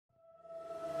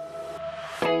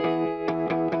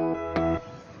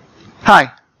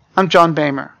Hi, I'm John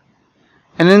Boehmer,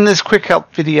 and in this quick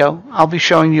help video I'll be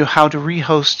showing you how to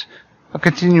rehost a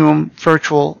Continuum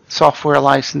virtual software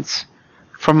license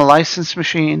from a licensed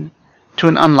machine to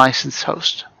an unlicensed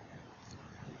host.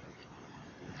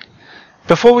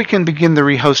 Before we can begin the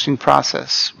rehosting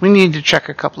process, we need to check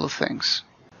a couple of things.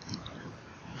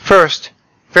 First,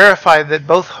 verify that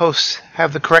both hosts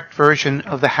have the correct version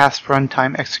of the HASP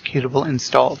runtime executable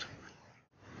installed.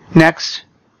 Next,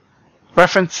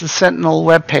 reference the Sentinel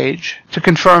web page to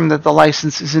confirm that the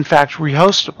license is in fact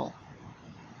rehostable.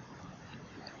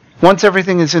 Once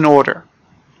everything is in order,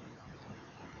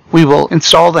 we will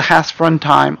install the HASP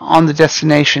runtime on the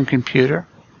destination computer,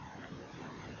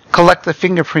 collect the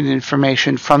fingerprint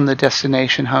information from the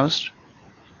destination host,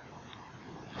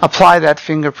 apply that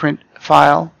fingerprint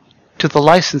file to the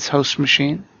licensed host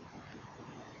machine,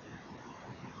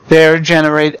 there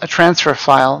generate a transfer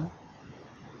file,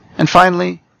 and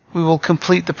finally we will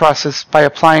complete the process by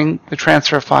applying the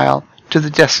transfer file to the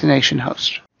destination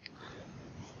host.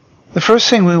 The first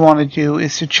thing we want to do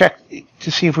is to check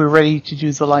to see if we're ready to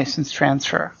do the license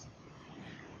transfer.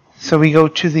 So we go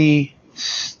to the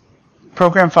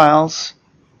Program Files,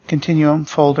 Continuum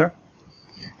folder,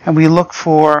 and we look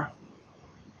for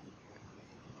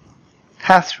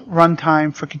HASP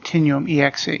Runtime for Continuum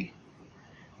exe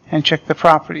and check the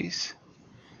properties.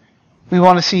 We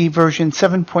want to see version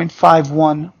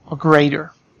 7.51 or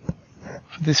greater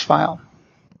for this file.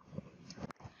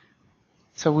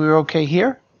 So we're okay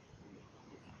here.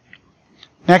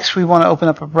 Next, we want to open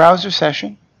up a browser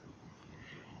session,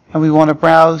 and we want to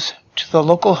browse to the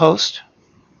local host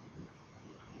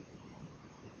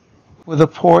with a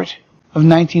port of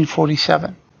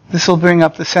 1947. This will bring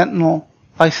up the Sentinel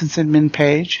license admin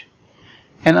page,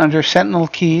 and under Sentinel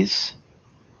keys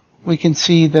we can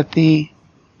see that the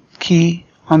key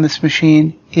on this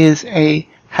machine is a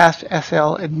HASP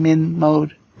SL admin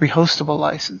mode rehostable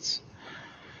license.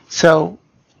 So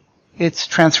it's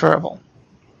transferable.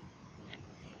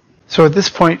 So at this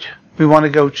point we want to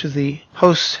go to the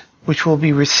host which will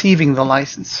be receiving the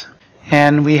license.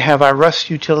 And we have our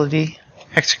Rust utility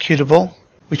executable,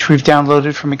 which we've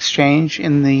downloaded from Exchange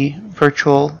in the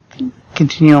virtual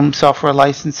Continuum software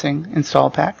licensing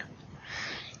install pack.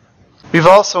 We've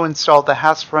also installed the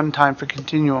HASP runtime for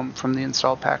Continuum from the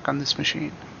install pack on this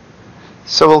machine.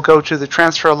 So we'll go to the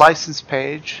transfer license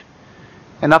page,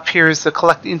 and up here is the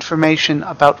collect information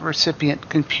about recipient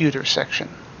computer section.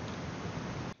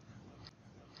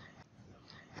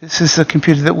 This is the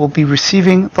computer that will be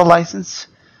receiving the license,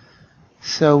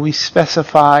 so we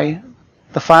specify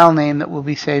the file name that we'll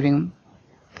be saving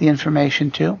the information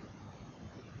to.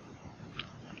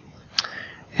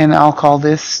 And I'll call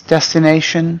this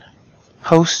destination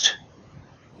host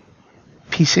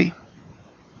PC.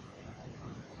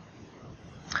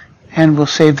 And we'll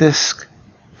save this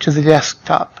to the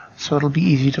desktop so it'll be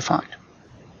easy to find.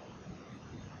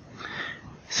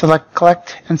 Select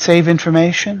collect and save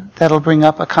information. That'll bring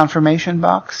up a confirmation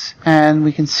box, and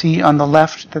we can see on the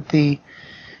left that the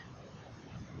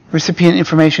recipient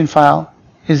information file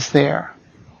is there.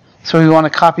 So we want to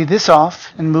copy this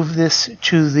off and move this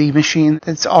to the machine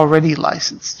that's already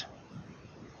licensed.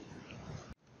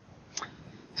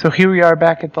 So here we are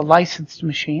back at the licensed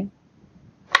machine,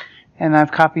 and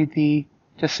I've copied the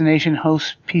destination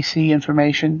host PC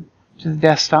information to the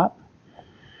desktop.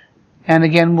 And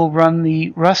again, we'll run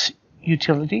the Rust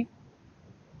utility.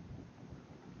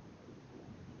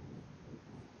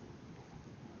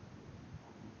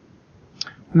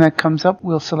 When that comes up,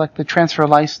 we'll select the transfer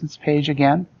license page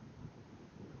again.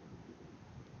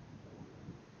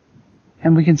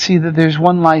 And we can see that there's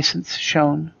one license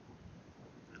shown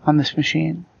on this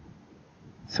machine.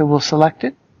 So we'll select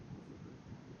it.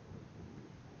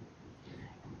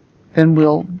 Then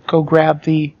we'll go grab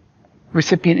the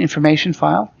recipient information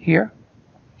file here.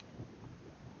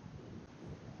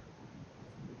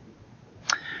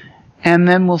 And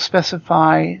then we'll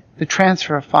specify the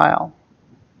transfer file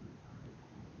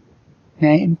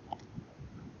name.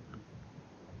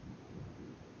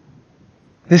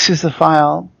 This is the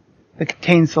file that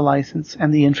contains the license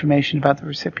and the information about the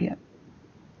recipient.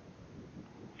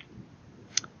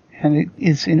 And it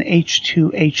is in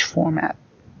H2H format.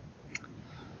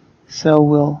 So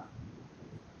we'll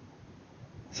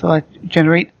select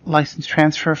generate license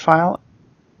transfer file.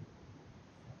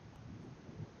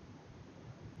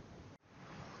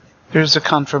 There's a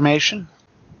confirmation.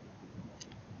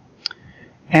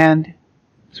 And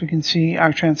as we can see,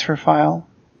 our transfer file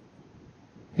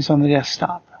is on the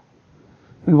desktop.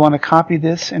 We want to copy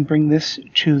this and bring this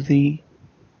to the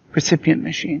recipient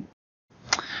machine.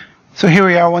 So here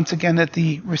we are once again at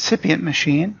the recipient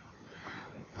machine.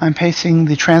 I'm pasting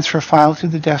the transfer file to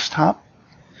the desktop.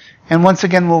 And once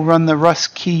again, we'll run the Rus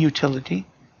key utility.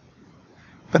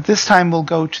 But this time we'll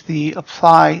go to the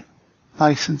Apply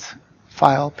License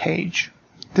File page.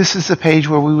 This is the page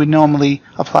where we would normally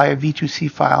apply a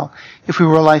V2C file if we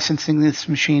were licensing this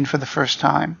machine for the first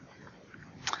time.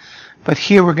 But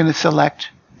here we're going to select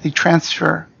the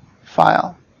transfer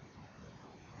file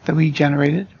that we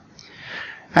generated.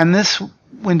 And this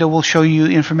window will show you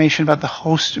information about the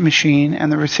host machine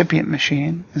and the recipient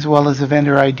machine, as well as the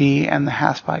vendor ID and the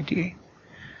HASP ID.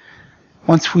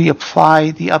 Once we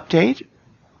apply the update,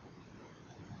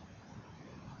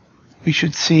 we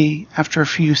should see, after a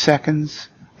few seconds,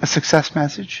 a success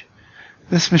message.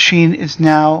 This machine is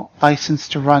now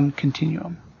licensed to run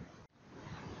Continuum.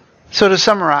 So to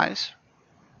summarize,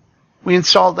 we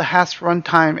installed the HASP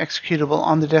runtime executable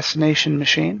on the destination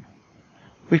machine.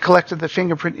 We collected the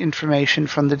fingerprint information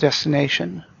from the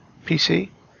destination PC,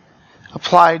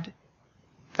 applied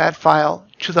that file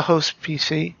to the host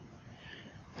PC,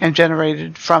 and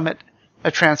generated from it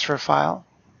a transfer file,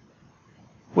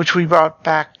 which we brought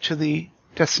back to the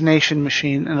destination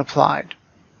machine and applied.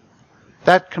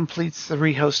 That completes the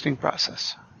rehosting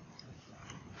process.